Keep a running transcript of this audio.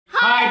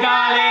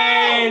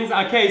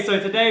Okay, so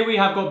today we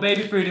have got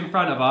baby food in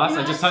front of us.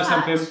 I just touched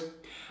something.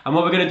 And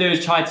what we're going to do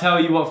is try to tell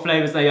you what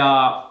flavours they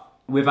are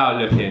without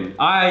looking.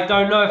 I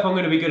don't know if I'm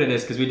going to be good at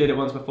this because we did it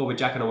once before with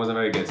Jack and I wasn't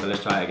very good, so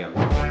let's try it again.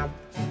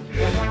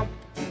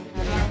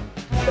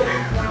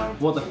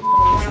 What the f is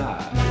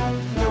that?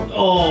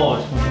 Oh,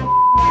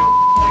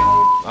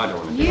 I don't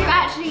want to do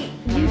that.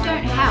 You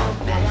don't help,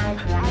 Ben.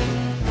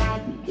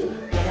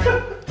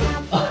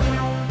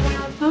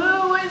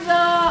 Who is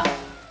that?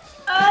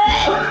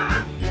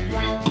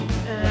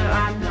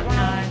 I'm not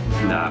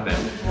knowing. Nah, Ben.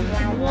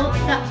 What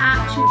the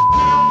actual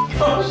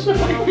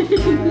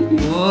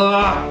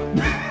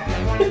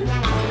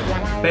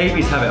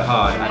Babies have it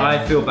hard.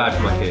 I feel bad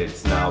for my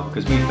kids now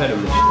because we fed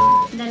them this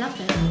shit. They love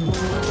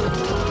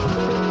it.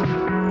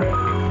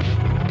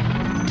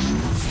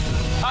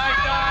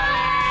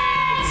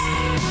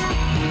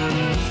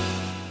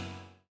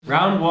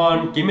 Round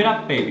one, give me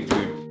that baby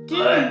food. Do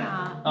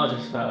that. I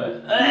just felt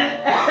it.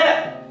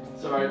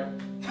 Sorry.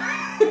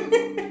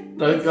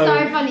 Don't It's go.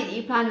 so funny that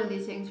you plan all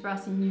these things for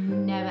us and you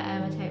never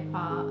ever take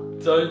part.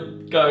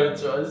 Don't go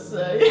until I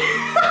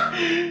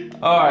say.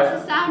 Alright.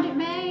 What's the sound it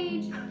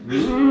made?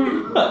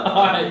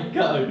 Alright,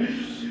 go.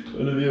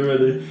 Whenever you're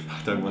ready.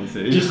 I don't want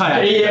to. Just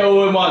eat it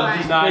all in one. Right.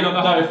 Just No, eat not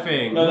the whole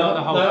thing. No, Not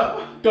the whole.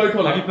 no. Go,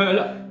 Connor. Have you put a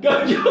look?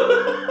 Go.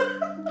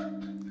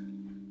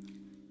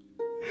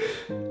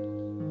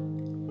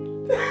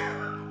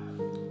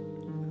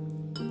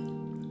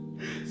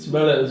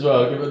 Smell it as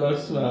well. Give it a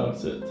nice smell.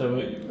 So tell me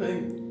what you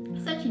think.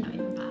 It's actually not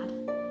even bad.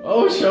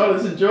 Oh,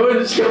 Charlotte's enjoying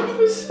the show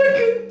for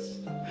seconds.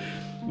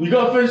 You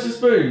gotta finish the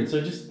spoon,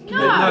 so just.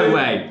 No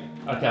way.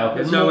 Okay, I'll put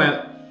There's some no more.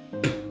 way.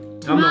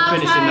 I'm not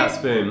finishing that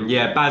spoon.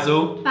 Yeah,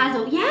 basil.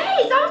 Basil.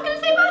 Yes, I was going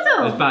to say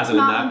basil. There's basil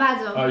in that.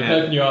 Basil. Oh, you can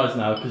open your eyes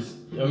now, because,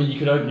 I mean, you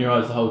could open your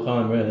eyes the whole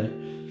time, really.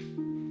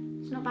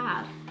 It's not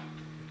bad.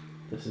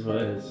 This is what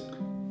it is.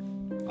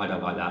 I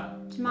don't like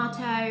that.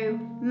 Tomato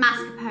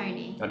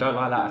mascarpone. I don't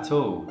like that at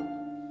all.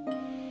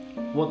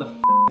 What the f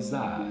is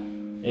that?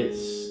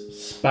 It's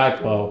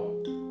spag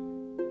bowl.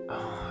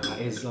 Oh, that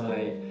is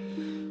like,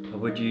 I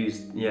would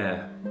use,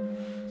 yeah.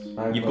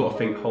 Spag You've bowl. got to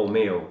think whole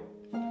meal.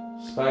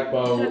 Spag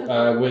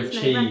bowl with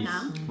cheese.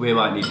 We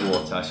might need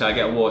water. Shall I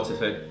get water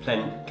for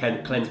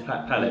cleanse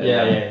palate?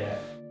 Yeah.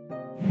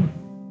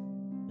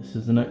 This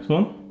is the next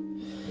one.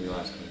 Are your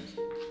eyes closed?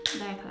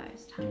 They're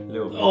closed. A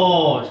little bit.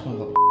 Oh, it smells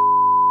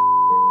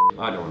like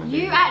I don't want to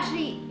do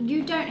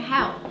You don't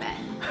help, Ben.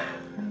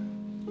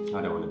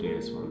 I don't want to do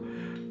this one.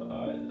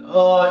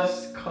 Oh,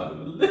 it's kind of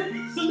a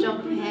list. Stop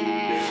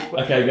it.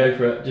 Okay, go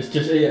for it. Just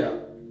eat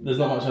it. There's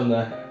not much on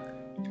there.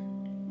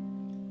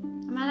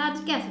 Am I allowed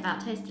to guess without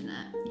tasting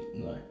it?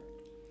 No.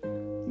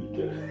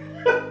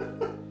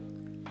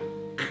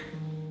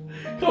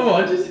 Come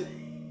on, just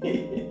eat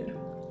it.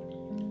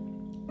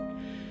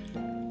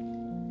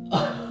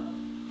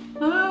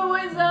 Who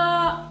is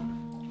that?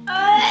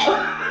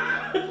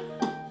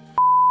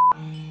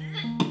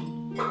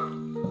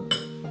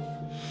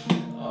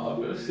 Oh,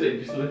 I feel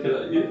sick just looking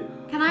at you.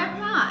 Can I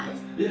open my eyes?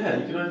 Yeah,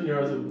 you can open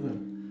your eyes over there.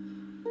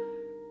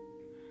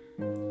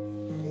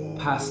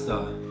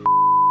 Pasta.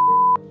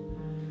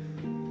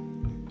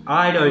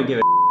 I don't give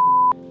a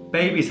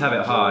Babies have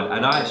it hard,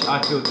 and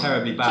I feel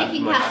terribly bad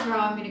Chicken for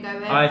casserole I'm going to go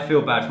with. I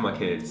feel bad for my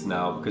kids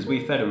now because we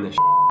fed them this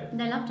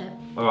They loved it.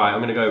 Alright, I'm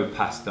going to go with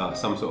pasta,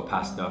 some sort of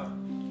pasta.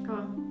 Go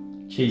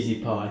on.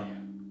 Cheesy pie.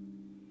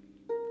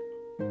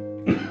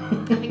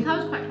 I think I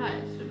was quite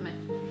close with my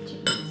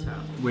chicken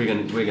casserole.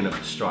 We're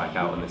gonna strike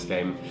out on this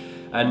game.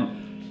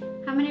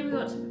 And How many have we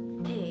got to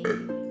eat?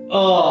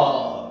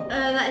 Oh!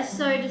 That is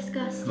so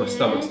disgusting. my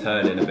stomach's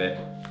turning a bit.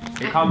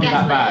 It I can't be guess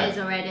that what bad. it is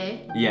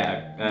already.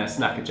 Yeah,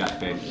 Snacker Jack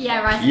thing.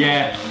 Yeah, rice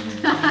Yeah.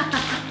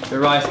 The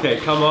rice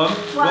cake, come on.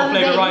 What flavour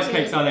baby rice food?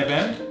 cakes are they,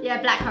 Ben? cake.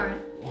 Yeah, blackcurrant.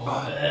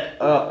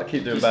 Oh, I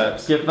keep doing bad.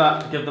 Give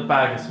the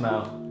bag a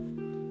smell.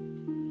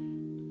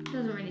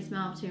 Doesn't really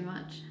smell too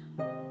much.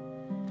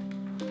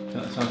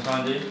 That's what I'm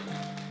trying to do.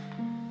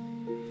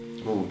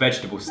 Oh,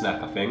 vegetable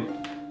snack, I think.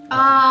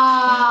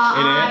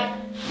 Ah.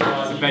 It's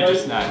a veggie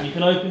snack. You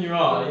can open your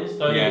eyes.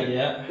 Don't Yeah. eat it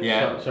yet.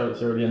 Yeah. Sorry,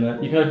 it's already in there.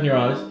 You can open your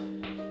eyes.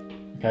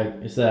 Okay,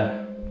 it's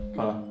there.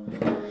 Connor.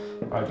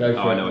 Right, go for it.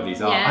 Oh, I know what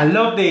these are. Yeah. I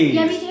love these.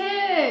 Yeah, me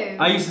too.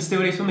 I used to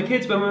steal these from the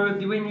kids when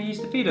we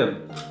used to feed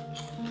them.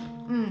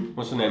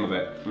 What's the name of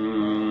it?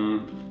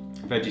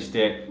 Veggie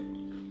stick.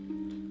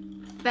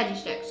 Veggie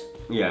sticks.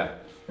 Yeah.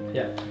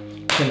 Yeah. I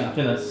think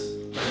that's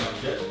pretty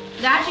much it.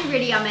 They're actually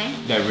really yummy.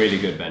 They're really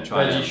good, Ben.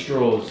 Try Veggie them.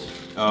 straws.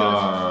 Oh.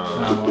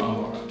 I'm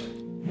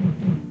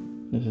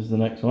alright. This is the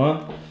next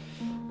one.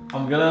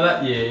 I'm gonna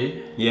let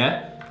you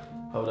Yeah?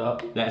 hold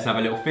up. Let's have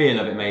a little feel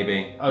of it,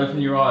 maybe.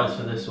 Open your eyes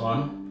for this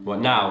one. What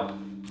now?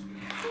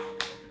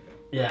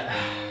 Yeah.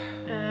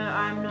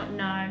 I'm not,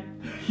 no.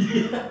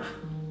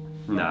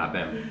 Nah,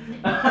 Ben.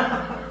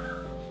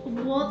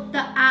 What the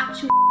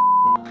actual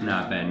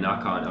Nah, Ben.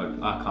 I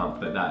can't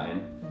put that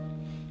in.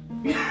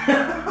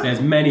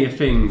 There's many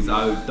things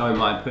I don't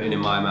mind putting in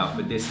my mouth,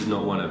 but this is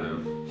not one of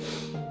them.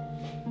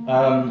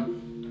 Nah,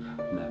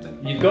 Ben.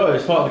 You've got it.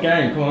 It's part of the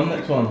game. Come on,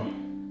 next one.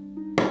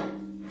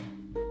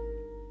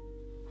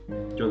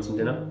 you want some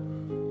dinner?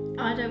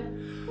 I don't.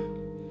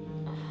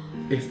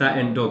 If that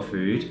ain't dog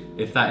food,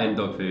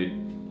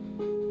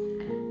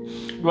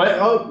 Wait,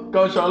 oh,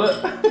 go on,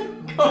 Charlotte.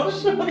 Go on,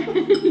 Charlotte.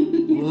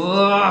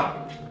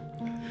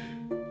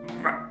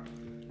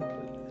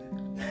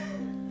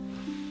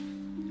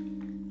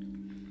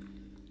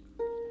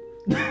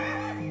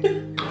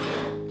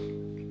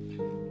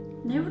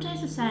 They all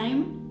taste the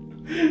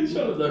same.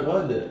 Charlotte don't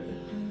mind it.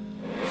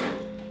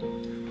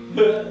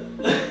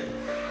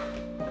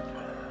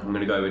 I'm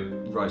gonna go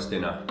with roast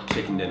dinner,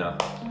 chicken dinner.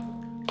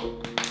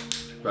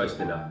 Roast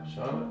dinner.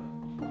 Charlotte?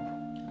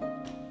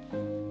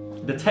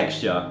 The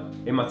texture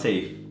in my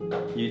teeth.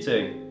 You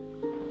too.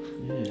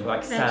 Yeah.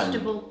 Like sand.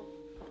 Vegetable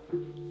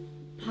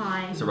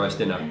pie. It's a roast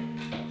dinner.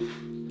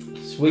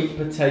 Sweet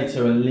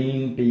potato and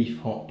lean beef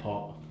hot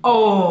pot.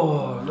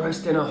 Oh,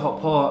 roast dinner,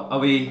 hot pot. Are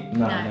we?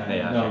 No.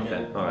 Yeah, no, okay,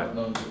 then. All right.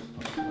 No,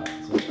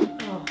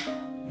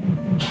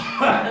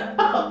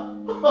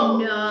 Oh.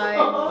 No.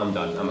 I'm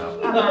done. I'm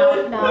out. I'm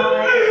out. No.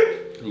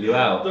 Are you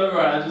out? Don't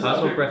worry, I just.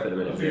 How's my breath at the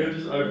minute? I think I'll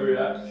just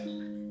overreact.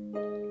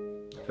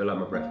 I feel like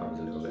my breath comes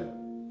a little bit.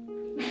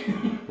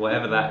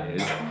 Whatever that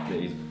is.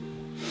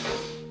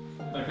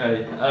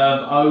 Okay,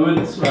 I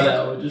wouldn't smell it,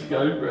 I would just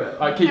go for it.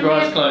 Alright, keep your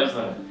eyes closed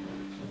though.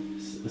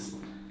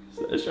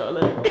 It's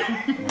Charlotte.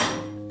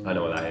 I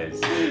know what that is.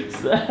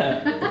 It's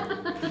there.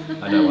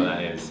 I know what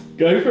that is.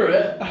 Go for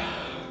it.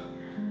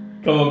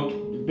 Come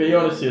on, be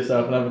honest to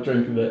yourself and have a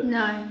drink of it.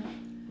 No.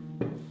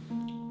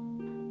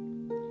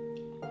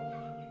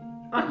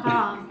 I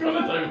can't. God,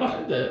 I don't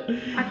mind it.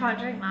 I can't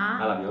drink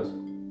that. I love yours.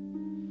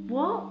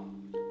 What?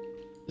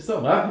 It's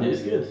not bad,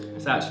 it's good.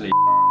 It's actually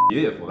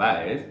beautiful,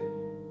 that is.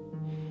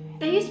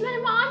 Are you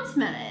smelling what I'm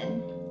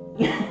smelling?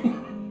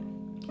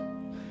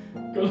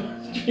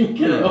 God, drinking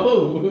it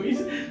all.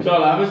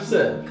 Charlotte, have a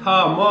sip.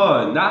 Come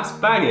on, that's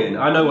banging.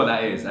 I know what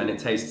that is, and it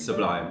tastes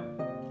sublime.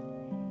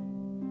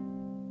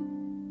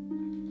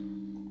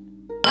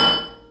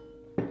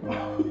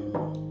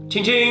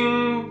 Ching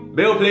ching!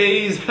 Bill,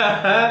 please!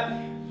 Are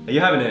you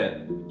having it?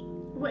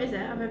 What is it?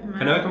 I've opened my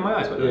Can I open my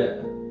eyes? By the way?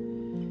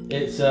 Yeah.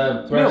 It's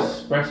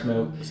breast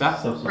milk. What's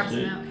that? Substitute. Breast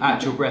milk.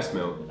 Actual breast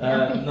milk.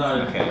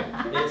 No. Okay.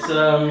 It's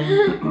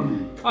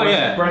Oh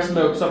yeah. breast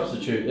milk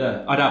substitute.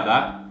 Yeah. I'd have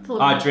that. Full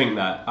I'd milk. drink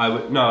that. I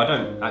would. No, I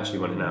don't actually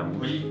want it now.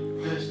 Well,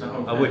 you finished the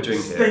whole I would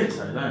drink it. Stinks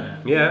though, don't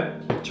it? Yeah.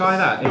 Try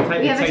that. It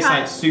Have you ever tastes tried-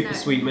 like super no.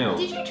 sweet milk.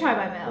 Did you try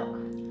my milk?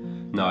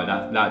 No,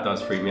 that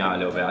does freak me out a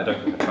little bit. I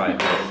don't think I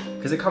tried it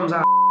because it comes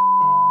out.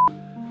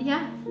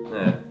 Yeah.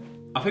 Yeah.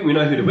 I think we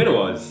know who the winner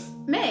was.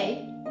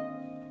 Me?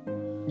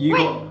 You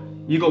Wait.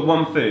 you got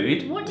one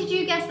food. What did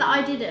you guess that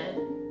I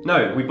didn't?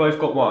 No, we both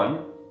got one,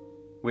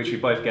 which we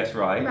both guessed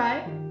right.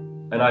 Right.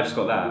 And I just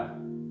got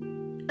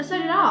that. So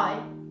did I.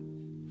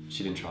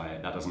 She didn't try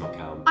it. That does not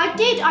count. I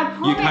did. I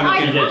promise. cannot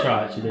She get did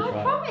try it. She did I try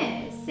it.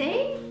 promise.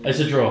 See? It's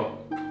a draw.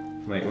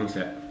 Wait, one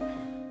sec.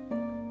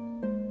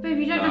 Babe,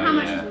 you don't Oh, know how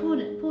much yeah. is poured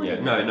in. Yeah,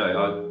 no,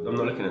 I'm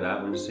not looking at that.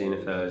 I'm just seeing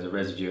if there's a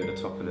residue at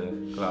the top of the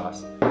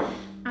glass.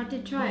 I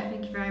did try it.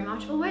 Thank you very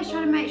much. Always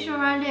trying to make sure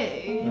I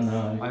lose.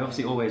 No. I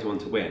obviously always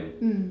want to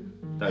win,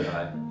 don't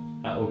I?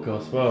 At all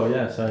costs. Well,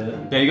 yeah. So.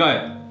 There you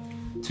go.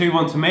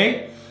 2-1 to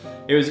me.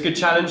 It was a good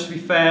challenge, to be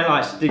fair.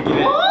 Like, she did give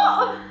it.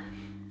 What?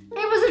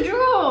 It was a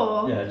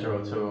draw. Yeah, draw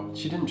 2-2.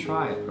 She didn't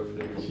try it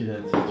properly. She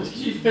did. Just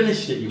because you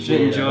finished it, you She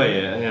didn't enjoy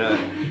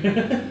it, you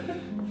know.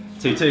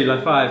 2-2,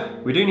 like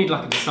 5. We do need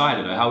like a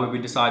decider though. How would we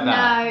decide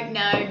that?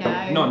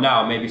 No. Not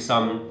now, maybe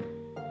some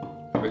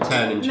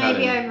returning challenge.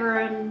 Maybe over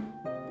and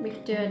we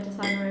could do a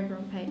decider over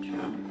on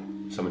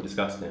Patreon. Something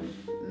disgusting.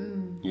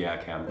 Yeah,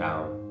 okay, I'm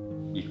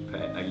down. You can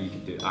put it, you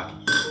could do, I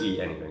could eat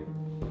anything.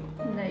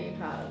 No, you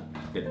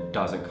can't. It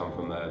doesn't come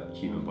from a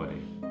human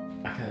body.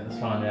 Okay, that's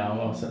fine. Yeah,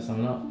 I'll set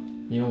something up.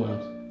 You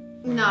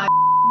want? No.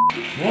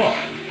 What?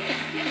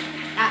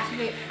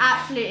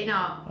 Absolutely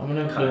not. I'm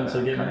an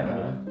influencer. Get me out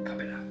of there. Cut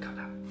it out, cut it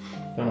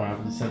out. Don't worry,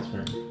 I've been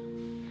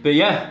censoring. But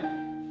yeah.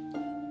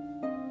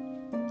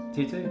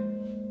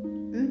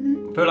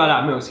 2-2. I feel like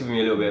that milk's giving me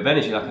a little bit of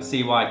energy. Like I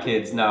see why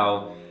kids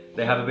now,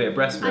 they have a bit of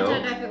breast I milk.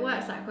 don't know if it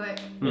works that quick.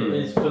 It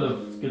is full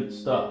of good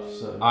stuff.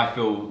 So. I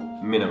feel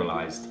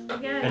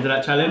mineralised. Yeah. End of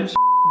that challenge.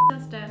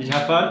 Did you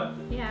have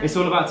fun? Yeah. It's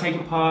all about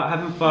taking part,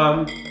 having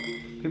fun.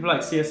 People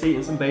like to see us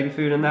eating some baby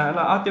food and that. And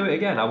like, I'd do it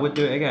again. I would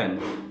do it again.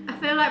 I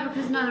feel like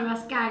because none of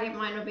us gag, it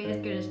might not be as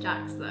good as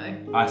Jack's though.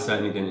 I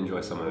certainly didn't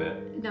enjoy some of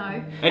it.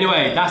 No.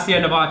 Anyway, that's the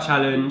end of our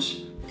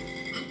challenge.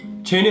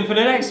 Tune in for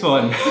the next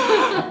one.